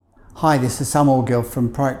Hi, this is Sam Orgill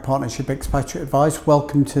from Project Partnership Expatriate Advice.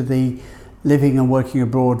 Welcome to the Living and Working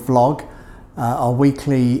Abroad vlog, our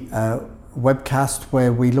weekly webcast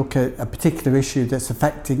where we look at a particular issue that's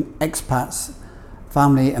affecting expats,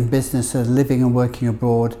 family and business that are living and working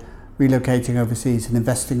abroad, relocating overseas and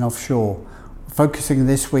investing offshore. Focusing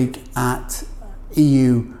this week at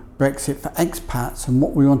EU Brexit for expats, and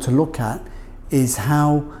what we want to look at is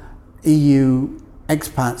how EU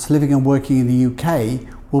expats living and working in the UK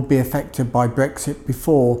will be affected by Brexit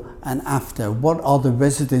before and after. What are the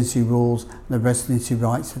residency rules and the residency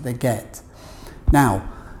rights that they get? Now,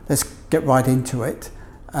 let's get right into it.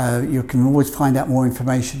 You can always find out more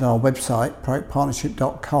information on our website,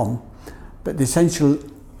 projectpartnership.com, but the essential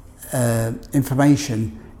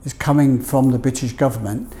information is coming from the British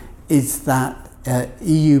government is that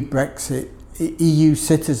EU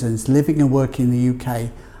citizens living and working in the UK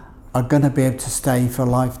are going to be able to stay for a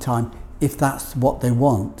lifetime if that's what they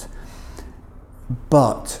want.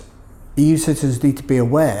 But EU citizens need to be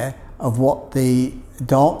aware of what the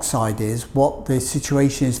dark side is, what the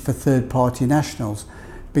situation is for third-party nationals,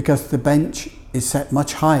 because the bench is set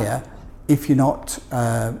much higher if you're not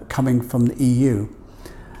coming from the EU.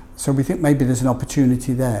 So we think maybe there's an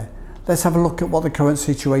opportunity there. Let's have a look at what the current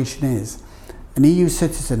situation is. An EU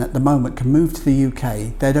citizen at the moment can move to the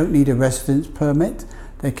UK. They don't need a residence permit.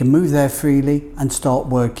 They can move there freely and start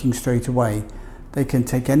working straight away. They can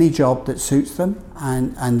take any job that suits them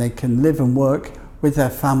and they can live and work with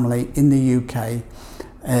their family in the UK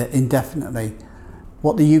indefinitely.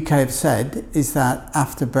 What the UK have said is that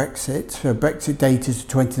after Brexit, so Brexit date is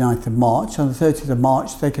the 29th of March, on the 30th of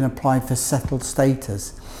March they can apply for settled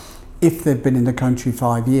status if they've been in the country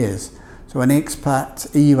 5 years. So an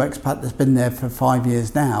expat, EU expat that's been there for 5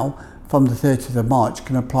 years now, from the 30th of March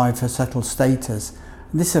can apply for settled status.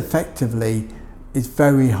 This effectively is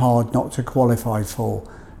very hard not to qualify for.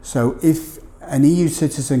 So if an EU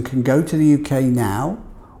citizen can go to the UK now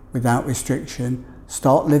without restriction,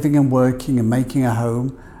 start living and working and making a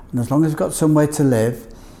home, and as long as they've got somewhere to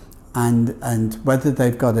live, and whether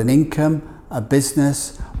they've got an income, a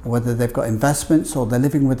business, or whether they've got investments or they're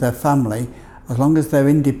living with their family, as long as they're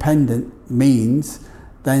independent means,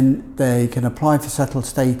 then they can apply for settled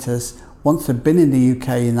status once they've been in the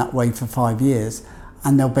UK in that way for 5 years,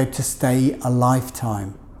 and they'll be able to stay a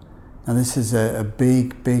lifetime. Now this is a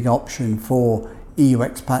big option for EU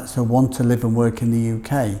expats who want to live and work in the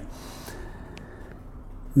UK.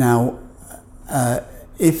 Now,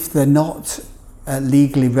 if they're not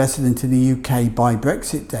legally resident in the UK by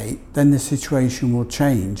Brexit date, then the situation will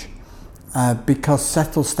change because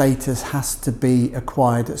settled status has to be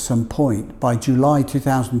acquired at some point. By July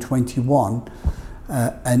 2021,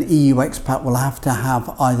 an EU expat will have to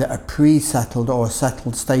have either a pre-settled or a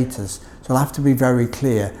settled status. So it'll have to be very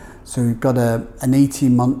clear. So we've got an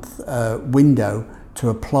 18-month window to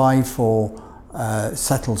apply for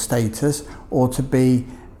settled status or to be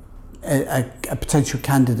a potential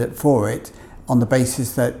candidate for it, on the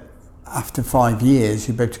basis that after 5 years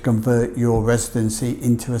you'll be able to convert your residency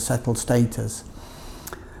into a settled status.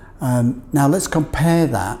 Now let's compare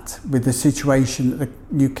that with the situation that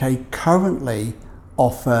the UK currently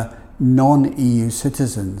offer non-EU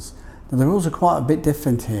citizens. Now the rules are quite a bit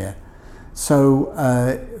different here. So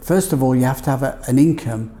first of all, you have to have an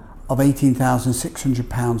income of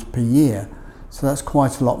 £18,600 per year. So that's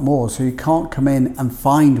quite a lot more. So you can't come in and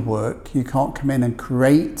find work. You can't come in and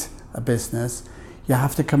create a business. You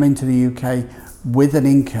have to come into the UK with an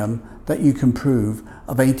income that you can prove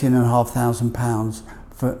of £18,500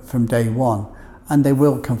 from day one. And they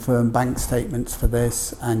will confirm bank statements for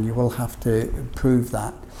this, and you will have to prove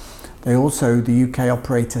that. They also, the UK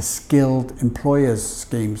operate a skilled employers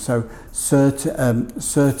scheme, so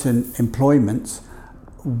certain employments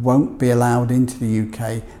won't be allowed into the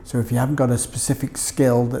UK. So if you haven't got a specific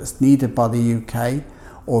skill that's needed by the UK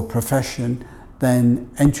or profession, then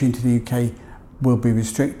entry into the UK will be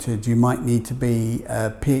restricted. You might need to be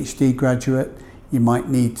a PhD graduate, you might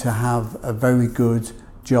need to have a very good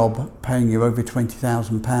job paying you over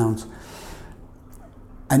 £20,000.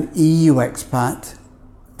 An EU expat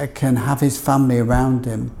can have his family around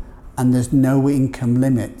him and there's no income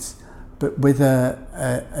limits, but with a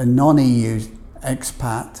non-EU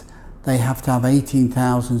expat they have to have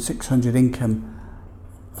 18,600 income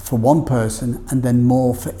for one person and then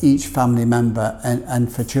more for each family member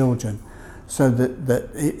and for children, so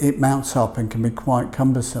that it mounts up and can be quite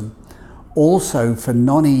cumbersome. Also for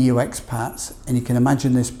non-EU expats, and you can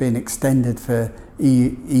imagine this being extended for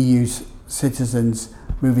EU citizens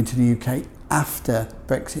moving to the UK after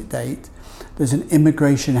Brexit date, there's an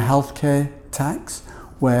immigration healthcare tax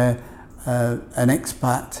where an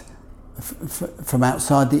expat from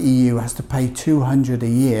outside the EU has to pay 200 a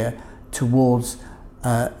year towards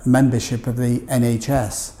membership of the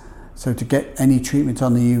NHS. So to get any treatment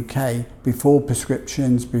on the UK, before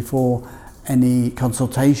prescriptions, before any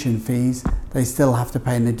consultation fees, they still have to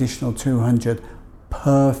pay an additional 200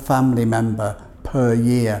 per family member per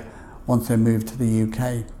year once they move to the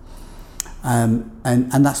UK. And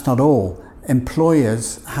that's not all.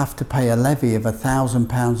 Employers have to pay a levy of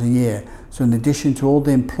 £1,000 a year. So in addition to all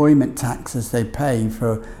the employment taxes they pay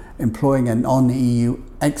for employing a non-EU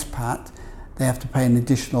expat, they have to pay an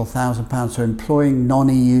additional £1,000. So employing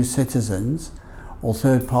non-EU citizens or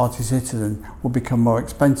third-party citizens will become more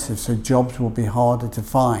expensive. So jobs will be harder to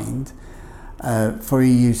find for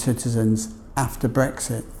EU citizens after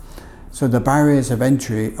Brexit. So the barriers of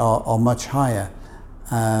entry are much higher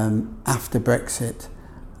after Brexit.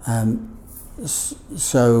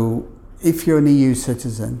 So if you're an EU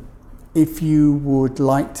citizen, if you would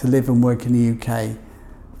like to live and work in the UK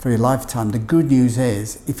for your lifetime, the good news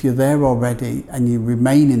is if you're there already and you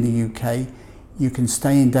remain in the UK, you can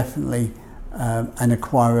stay indefinitely and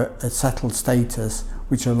acquire a settled status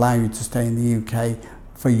which will allow you to stay in the UK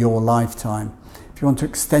for your lifetime. If you want to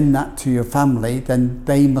extend that to your family, then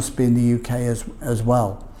they must be in the UK as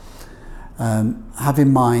well. Have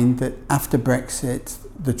in mind that after Brexit,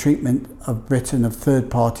 the treatment of Britain of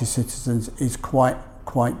third-party citizens is quite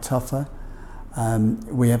tougher.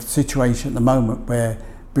 We have a situation at the moment where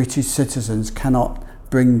British citizens cannot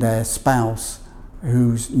bring their spouse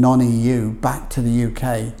who's non-EU back to the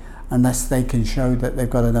UK unless they can show that they've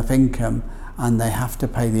got enough income, and they have to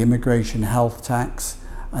pay the immigration health tax,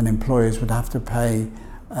 and employers would have to pay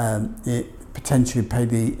potentially pay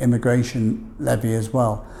the immigration levy as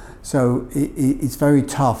well. So it's very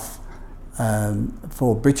tough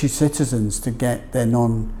for British citizens to get their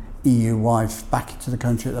non-EU wife back into the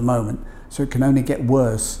country at the moment. So it can only get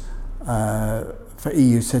worse for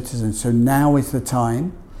EU citizens. So now is the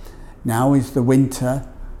time, now is the winter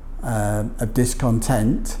of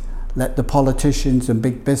discontent. Let the politicians and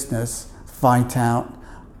big business fight out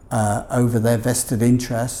over their vested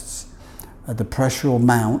interests. The pressure will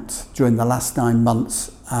mount during the last 9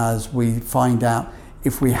 months as we find out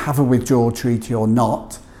if we have a withdrawal treaty or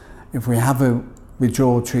not. If we have a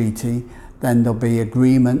withdrawal treaty, then there'll be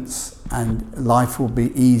agreements and life will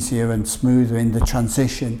be easier and smoother in the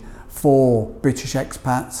transition for British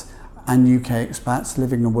expats and UK expats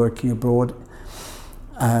living and working abroad.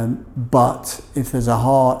 But if there's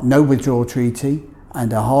no withdrawal treaty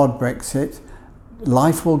and a hard Brexit,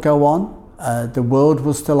 life will go on, the world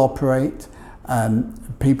will still operate,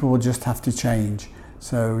 people will just have to change.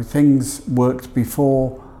 So things worked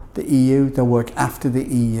before the EU, they'll work after the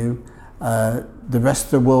EU. The rest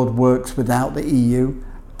of the world works without the EU,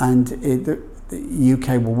 and the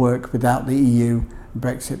UK will work without the EU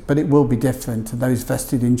Brexit, but it will be different, and those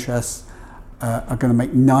vested interests are going to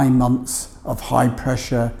make 9 months of high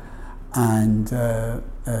pressure and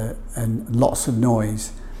lots of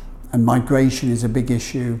noise. And migration is a big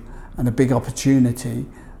issue and a big opportunity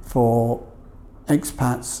for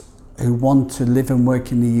expats who want to live and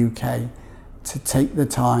work in the UK to take the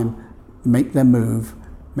time, make their move,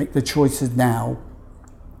 make the choices now,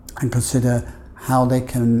 and consider how they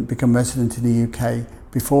can become resident in the UK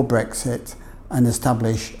before Brexit and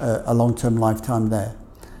establish a long-term lifetime there.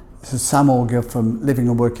 This is Sam Auger from Living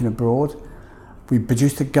and Working Abroad. We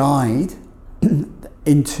produced a guide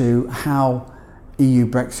into how EU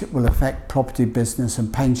Brexit will affect property, business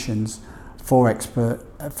and pensions for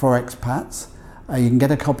expats. You can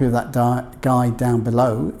get a copy of that guide down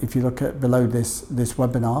below if you look at below this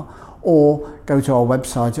webinar, or go to our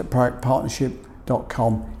website at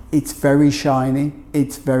proactpartnership.com. It's very shiny,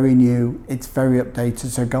 it's very new, it's very updated,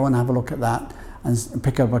 so go and have a look at that and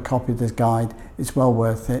pick up a copy of this guide. It's well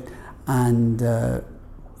worth it. And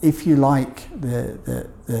if you like the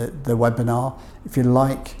webinar, if you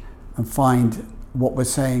like and find what we're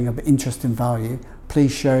saying of interest and value,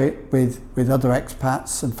 please share it with other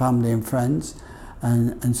expats and family and friends,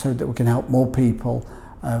 and so that we can help more people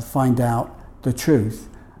find out the truth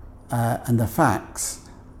and the facts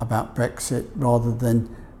about Brexit, rather than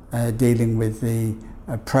dealing with the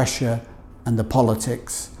pressure and the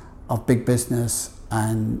politics of big business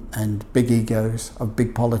and big egos of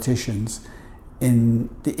big politicians in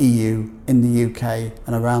the EU, in the UK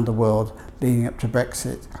and around the world leading up to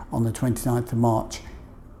Brexit on the 29th of March.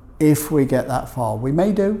 If we get that far, we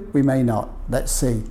may do, we may not, let's see.